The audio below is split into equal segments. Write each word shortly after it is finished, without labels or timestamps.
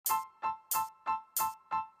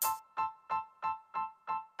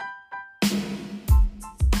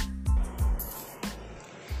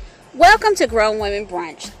Welcome to Grown Women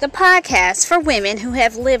Brunch, the podcast for women who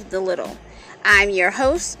have lived a little. I'm your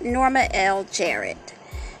host, Norma L. Jarrett.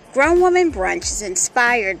 Grown Women Brunch is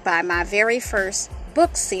inspired by my very first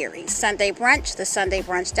book series, Sunday Brunch, The Sunday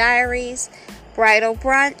Brunch Diaries, Bridal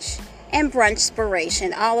Brunch, and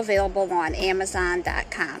Brunchspiration, all available on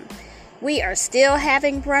Amazon.com. We are still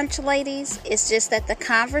having brunch, ladies. It's just that the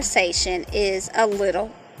conversation is a little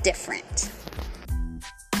different.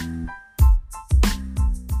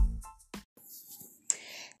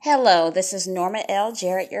 Hello, this is Norma L.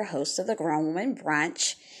 Jarrett, your host of the Grown Woman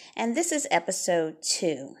Brunch, and this is episode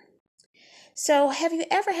 2. So, have you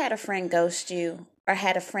ever had a friend ghost you or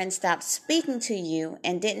had a friend stop speaking to you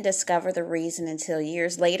and didn't discover the reason until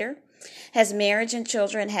years later? Has marriage and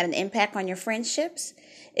children had an impact on your friendships?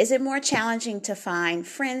 Is it more challenging to find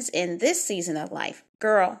friends in this season of life?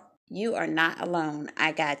 Girl, you are not alone.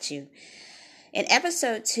 I got you. In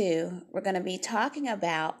episode 2, we're going to be talking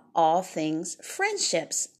about all things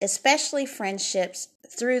friendships, especially friendships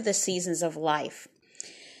through the seasons of life.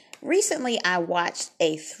 Recently, I watched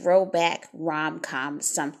a throwback rom-com,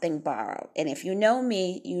 Something Borrowed. And if you know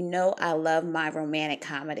me, you know I love my romantic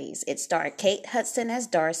comedies. It starred Kate Hudson as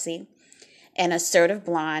Darcy, an assertive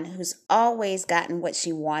blonde who's always gotten what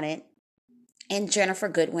she wanted, and Jennifer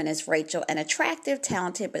Goodwin as Rachel, an attractive,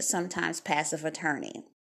 talented, but sometimes passive attorney.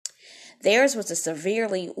 Theirs was a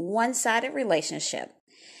severely one-sided relationship.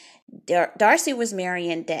 Darcy was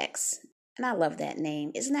marrying Dex, and I love that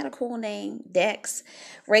name. Isn't that a cool name? Dex.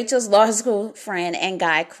 Rachel's law school friend and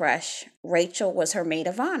guy crush. Rachel was her maid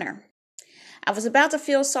of honor. I was about to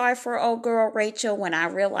feel sorry for old girl Rachel when I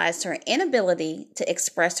realized her inability to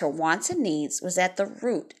express her wants and needs was at the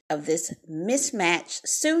root of this mismatched,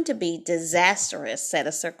 soon-to-be disastrous set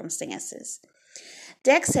of circumstances.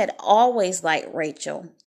 Dex had always liked Rachel,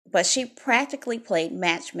 but she practically played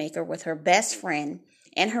matchmaker with her best friend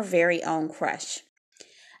and her very own crush.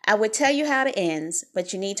 I would tell you how it ends,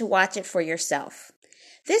 but you need to watch it for yourself.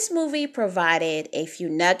 This movie provided a few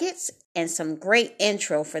nuggets and some great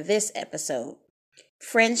intro for this episode.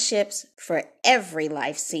 Friendships for every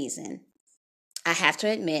life season. I have to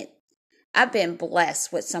admit, I've been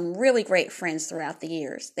blessed with some really great friends throughout the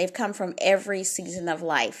years. They've come from every season of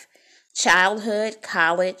life. Childhood,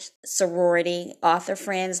 college, sorority, author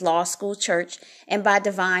friends, law school, church, and by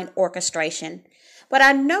divine orchestration. But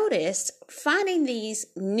I noticed finding these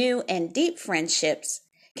new and deep friendships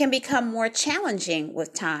can become more challenging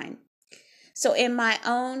with time. So in my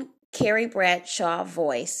own Carrie Bradshaw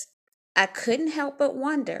voice, I couldn't help but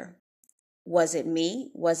wonder, was it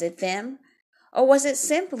me? Was it them? Or was it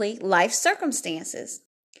simply life circumstances?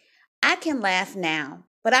 I can laugh now,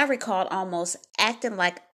 but I recalled almost acting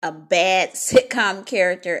like a bad sitcom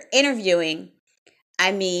character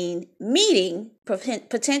meeting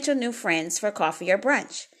potential new friends for coffee or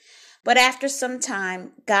brunch. But after some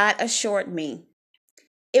time, God assured me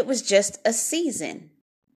it was just a season.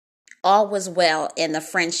 All was well in the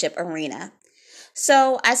friendship arena.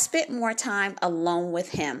 So I spent more time alone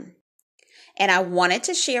with him. And I wanted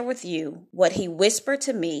to share with you what he whispered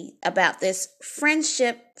to me about this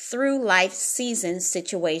friendship through life season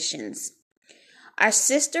situations. Our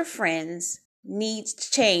sister friends need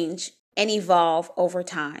to change and evolve over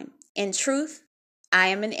time. In truth, I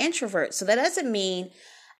am an introvert, so that doesn't mean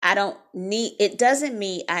I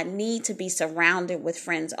need to be surrounded with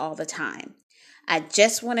friends all the time. I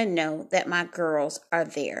just want to know that my girls are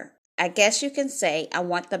there. I guess you can say I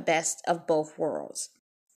want the best of both worlds.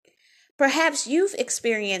 Perhaps you've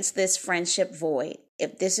experienced this friendship void.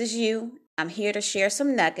 If this is you, I'm here to share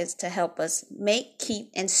some nuggets to help us make,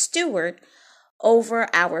 keep, and steward over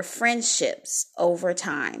our friendships over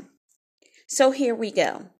time. So here we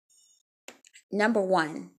go. Number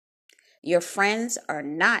 1, your friends are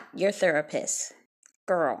not your therapists.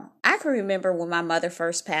 Girl, I can remember when my mother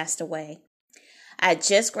first passed away. I had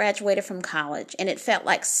just graduated from college, and it felt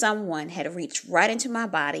like someone had reached right into my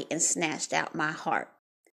body and snatched out my heart.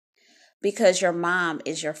 Because your mom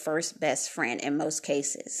is your first best friend in most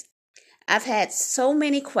cases. I've had so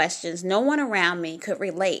many questions no one around me could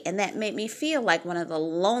relate, and that made me feel like one of the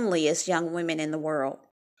loneliest young women in the world.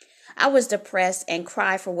 I was depressed and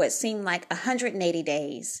cried for what seemed like 180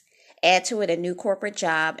 days. Add to it a new corporate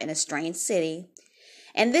job in a strange city.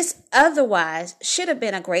 And this otherwise should have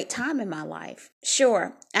been a great time in my life.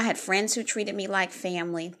 Sure, I had friends who treated me like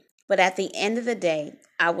family, but at the end of the day,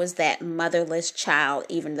 I was that motherless child,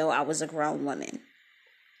 even though I was a grown woman.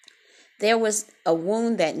 There was a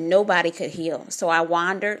wound that nobody could heal, so I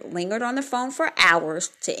lingered on the phone for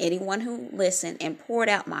hours to anyone who listened, and poured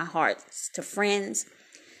out my heart to friends,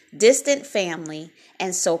 distant family,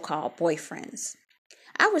 and so-called boyfriends.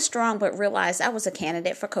 I was strong but realized I was a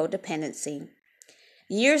candidate for codependency.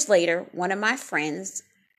 Years later, one of my friends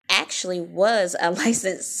actually was a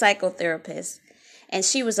licensed psychotherapist, and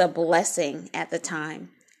she was a blessing at the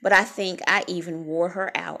time. But I think I even wore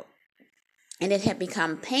her out. And it had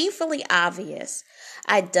become painfully obvious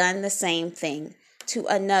I'd done the same thing to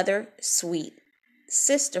another sweet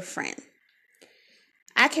sister friend.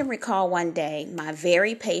 I can recall one day my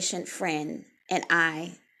very patient friend and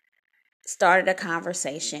I started a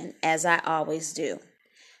conversation, as I always do.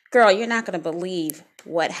 Girl, you're not going to believe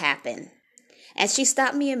what happened. And she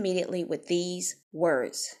stopped me immediately with these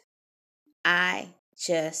words. I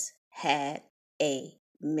just had a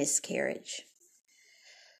miscarriage.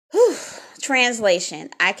 Whew.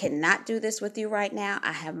 Translation, I cannot do this with you right now.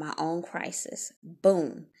 I have my own crisis.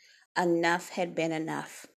 Boom. Enough had been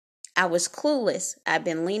enough. I was clueless. I'd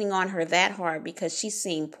been leaning on her that hard because she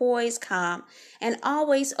seemed poised, calm, and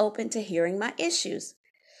always open to hearing my issues.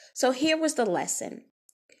 So here was the lesson.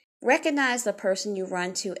 Recognize the person you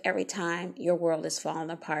run to every time your world is falling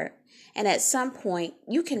apart. And at some point,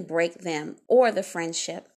 you can break them or the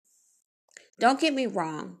friendship. Don't get me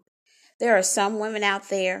wrong. There are some women out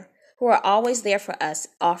there who are always there for us,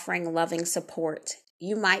 offering loving support.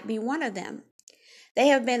 You might be one of them. They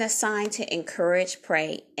have been assigned to encourage,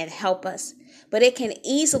 pray, and help us, but it can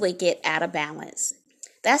easily get out of balance.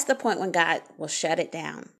 That's the point when God will shut it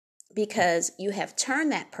down, because you have turned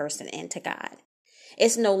that person into God.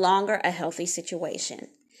 It's no longer a healthy situation.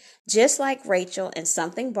 Just like Rachel and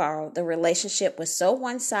Something Borrowed, the relationship was so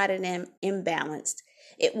one-sided and imbalanced,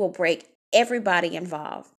 it will break everybody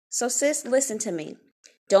involved. So sis, listen to me.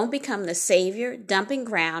 Don't become the savior, dumping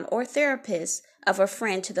ground, or therapist of a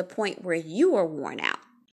friend to the point where you are worn out.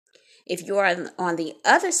 If you are on the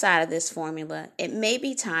other side of this formula, it may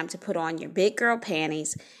be time to put on your big girl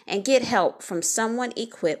panties and get help from someone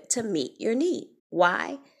equipped to meet your need.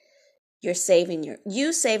 Why? You saving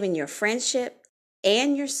your friendship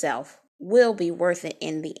and yourself will be worth it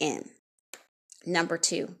in the end. Number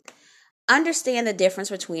 2, understand the difference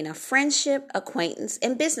between a friendship, acquaintance,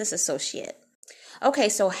 and business associate. Okay,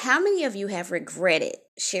 so how many of you have regretted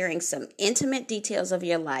sharing some intimate details of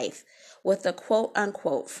your life with a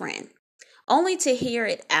quote-unquote friend, only to hear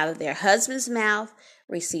it out of their husband's mouth,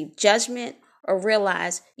 receive judgment, or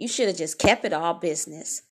realize you should have just kept it all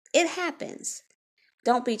business? It happens.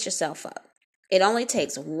 Don't beat yourself up. It only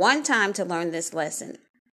takes one time to learn this lesson,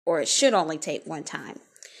 or it should only take one time.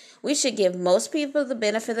 We should give most people the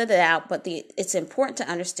benefit of the doubt, but it's important to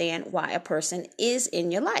understand why a person is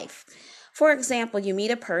in your life. For example, you meet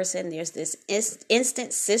a person, there's this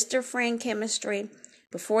instant sister-friend chemistry.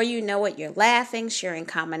 Before you know it, you're laughing, sharing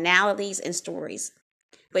commonalities and stories.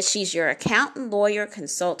 But she's your accountant, lawyer,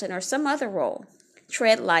 consultant, or some other role.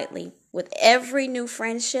 Tread lightly. With every new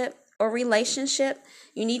friendship or relationship,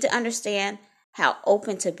 you need to understand how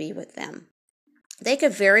open to be with them. They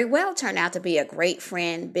could very well turn out to be a great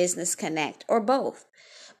friend, business connect, or both.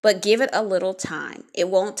 But give it a little time. It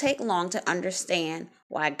won't take long to understand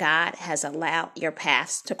why God has allowed your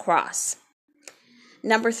paths to cross.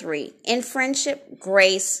 Number 3, in friendship,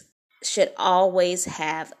 grace should always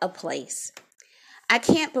have a place. I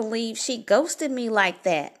can't believe she ghosted me like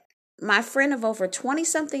that. My friend of over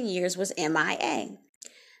 20-something years was MIA.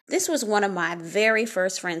 This was one of my very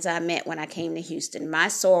first friends I met when I came to Houston. My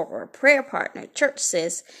soror, prayer partner, church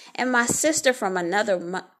sis, and my sister from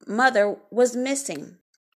another mother was missing.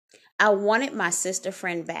 I wanted my sister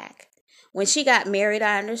friend back. When she got married,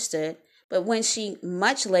 I understood. But when she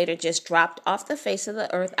much later just dropped off the face of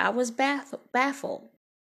the earth, I was baffled.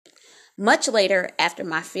 Much later, after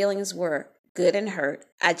my feelings were good and hurt,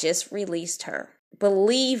 I just released her,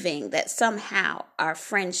 believing that somehow our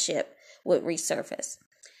friendship would resurface.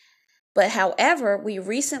 But however, we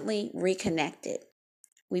recently reconnected.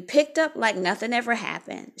 We picked up like nothing ever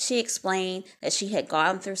happened. She explained that she had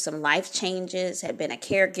gone through some life changes, had been a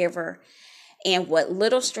caregiver, and what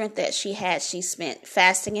little strength that she had, she spent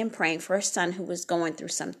fasting and praying for her son who was going through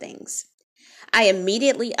some things. I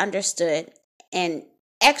immediately understood and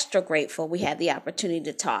extra grateful we had the opportunity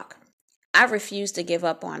to talk. I refused to give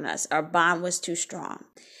up on us. Our bond was too strong.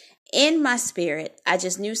 In my spirit, I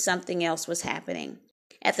just knew something else was happening.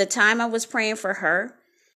 At the time I was praying for her,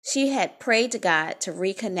 she had prayed to God to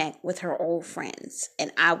reconnect with her old friends,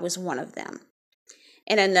 and I was one of them.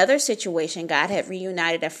 In another situation, God had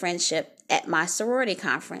reunited a friendship at my sorority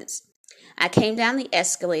conference. I came down the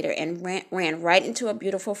escalator and ran right into a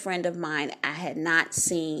beautiful friend of mine I had not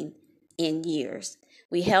seen in years.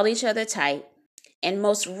 We held each other tight, and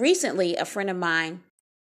most recently, a friend of mine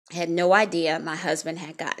I had no idea my husband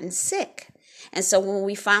had gotten sick. And so when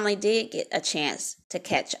we finally did get a chance to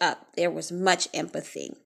catch up, there was much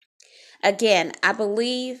empathy. Again, I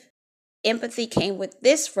believe empathy came with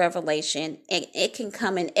this revelation, and it can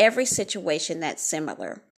come in every situation that's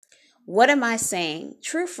similar. What am I saying?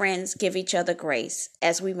 True friends give each other grace.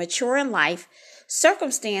 As we mature in life,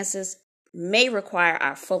 circumstances may require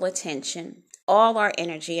our full attention, all our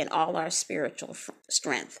energy, and all our spiritual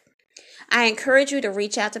strength. I encourage you to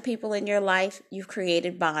reach out to people in your life you've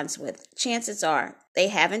created bonds with. Chances are they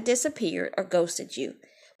haven't disappeared or ghosted you,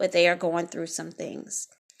 but they are going through some things.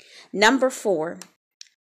 Number 4,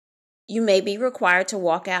 you may be required to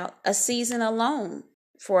walk out a season alone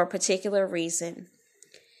for a particular reason.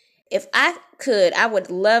 If I could, I would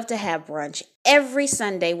love to have brunch every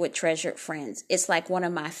Sunday with treasured friends. It's like one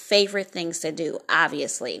of my favorite things to do,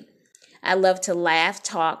 obviously. I love to laugh,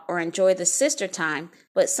 talk, or enjoy the sister time,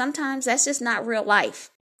 but sometimes that's just not real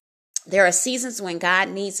life. There are seasons when God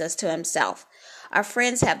needs us to himself. Our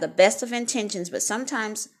friends have the best of intentions, but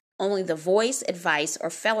sometimes only the voice, advice,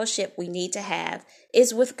 or fellowship we need to have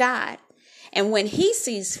is with God. And when he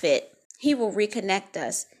sees fit, he will reconnect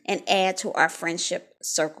us and add to our friendship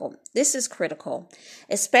circle. This is critical,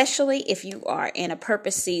 especially if you are in a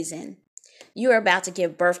purpose season. You are about to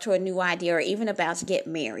give birth to a new idea or even about to get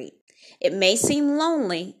married. It may seem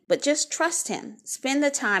lonely, but just trust him. Spend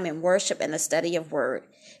the time in worship and the study of word.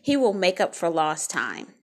 He will make up for lost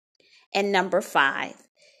time. And number 5,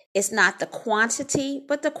 it's not the quantity,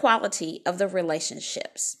 but the quality of the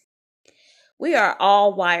relationships. We are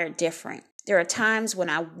all wired different. There are times when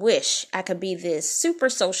I wish I could be this super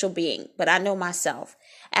social being, but I know myself.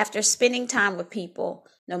 After spending time with people,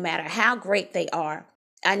 no matter how great they are,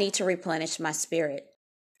 I need to replenish my spirit.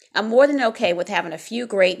 I'm more than okay with having a few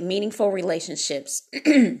great, meaningful relationships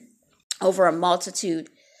over a multitude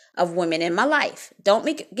of women in my life. Don't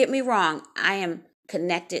get me wrong. I am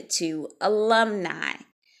connected to alumni,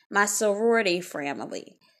 my sorority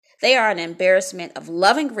family. They are an embarrassment of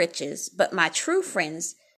loving riches, but my true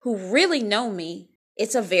friends who really know me,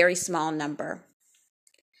 it's a very small number.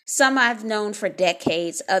 Some I've known for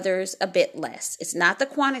decades, others a bit less. It's not the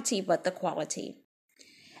quantity, but the quality.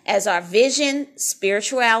 As our vision,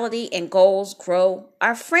 spirituality, and goals grow,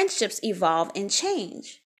 our friendships evolve and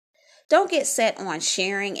change. Don't get set on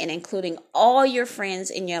sharing and including all your friends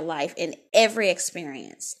in your life in every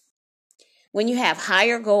experience. When you have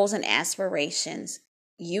higher goals and aspirations,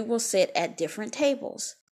 you will sit at different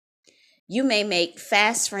tables. You may make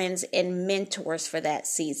fast friends and mentors for that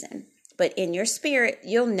season, but in your spirit,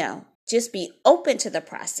 you'll know. Just be open to the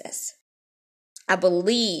process. I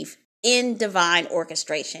believe in divine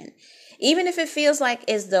orchestration. Even if it feels like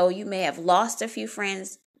as though you may have lost a few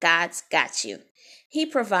friends, God's got you. He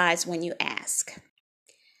provides when you ask.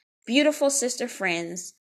 Beautiful sister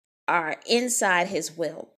friends are inside his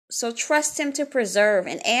will. So trust him to preserve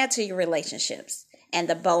and add to your relationships. And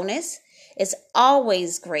the bonus, it's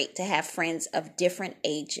always great to have friends of different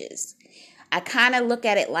ages. I kind of look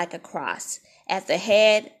at it like a cross. At the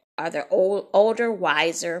head are the older,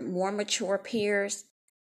 wiser, more mature peers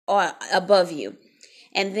or above you.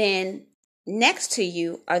 And then next to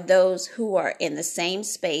you are those who are in the same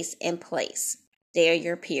space and place. They are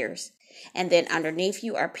your peers. And then underneath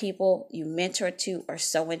you are people you mentor to or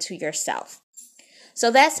sow into yourself.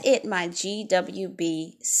 So that's it, my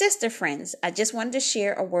GWB sister friends. I just wanted to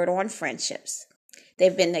share a word on friendships.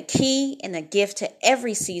 They've been the key and the gift to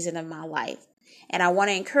every season of my life. And I want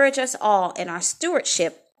to encourage us all in our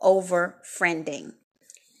stewardship over friending.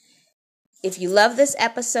 If you love this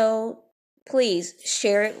episode, please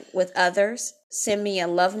share it with others. Send me a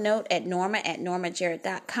love note at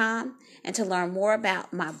norma@normajarrett.com. And to learn more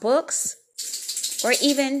about my books or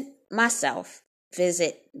even myself,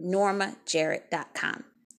 visit normajarrett.com.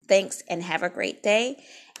 Thanks and have a great day.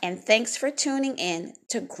 And thanks for tuning in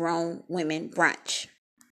to Grown Women Brunch.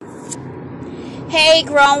 Hey,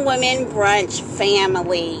 Grown Women Brunch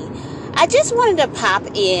family. I just wanted to pop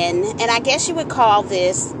in, and I guess you would call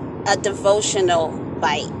this a devotional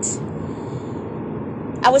bite.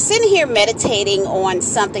 I was sitting here meditating on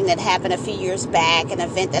something that happened a few years back, an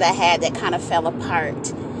event that I had that kind of fell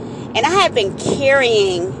apart. And I had been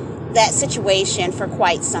carrying that situation for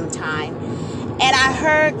quite some time. And I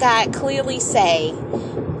heard God clearly say,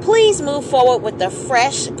 please move forward with the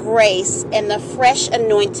fresh grace and the fresh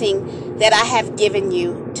anointing that I have given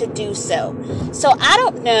you to do so. So I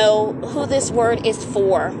don't know who this word is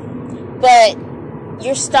for, but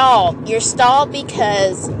you're stalled. You're stalled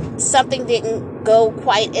because something didn't go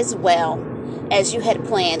quite as well as you had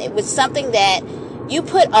planned. It was something that you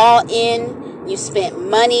put all in, you spent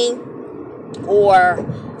money, or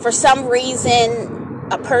for some reason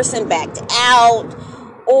a person backed out,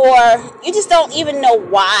 or you just don't even know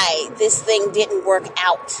why this thing didn't work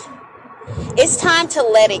out. It's time to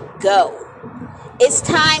let it go. It's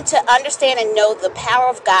time to understand and know the power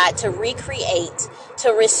of God to recreate,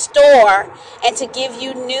 to restore, and to give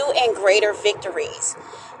you new and greater victories.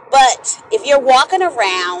 But if you're walking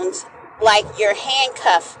around like you're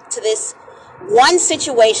handcuffed to this one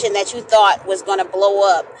situation that you thought was going to blow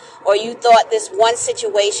up, or you thought this one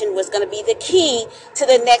situation was going to be the key to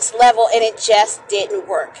the next level, and it just didn't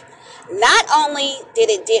work. Not only did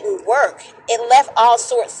it didn't work, it left all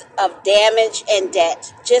sorts of damage and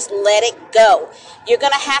debt. Just let it go. You're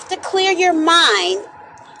going to have to clear your mind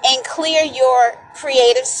and clear your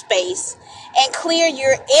creative space and clear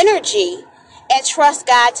your energy and trust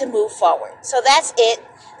God to move forward. So that's it.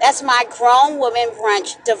 That's my Grown Woman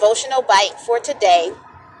Brunch devotional bite for today.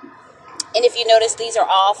 And if you notice, these are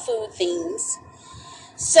all food themes.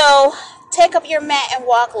 So take up your mat and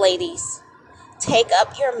walk, ladies. Take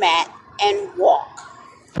up your mat and walk.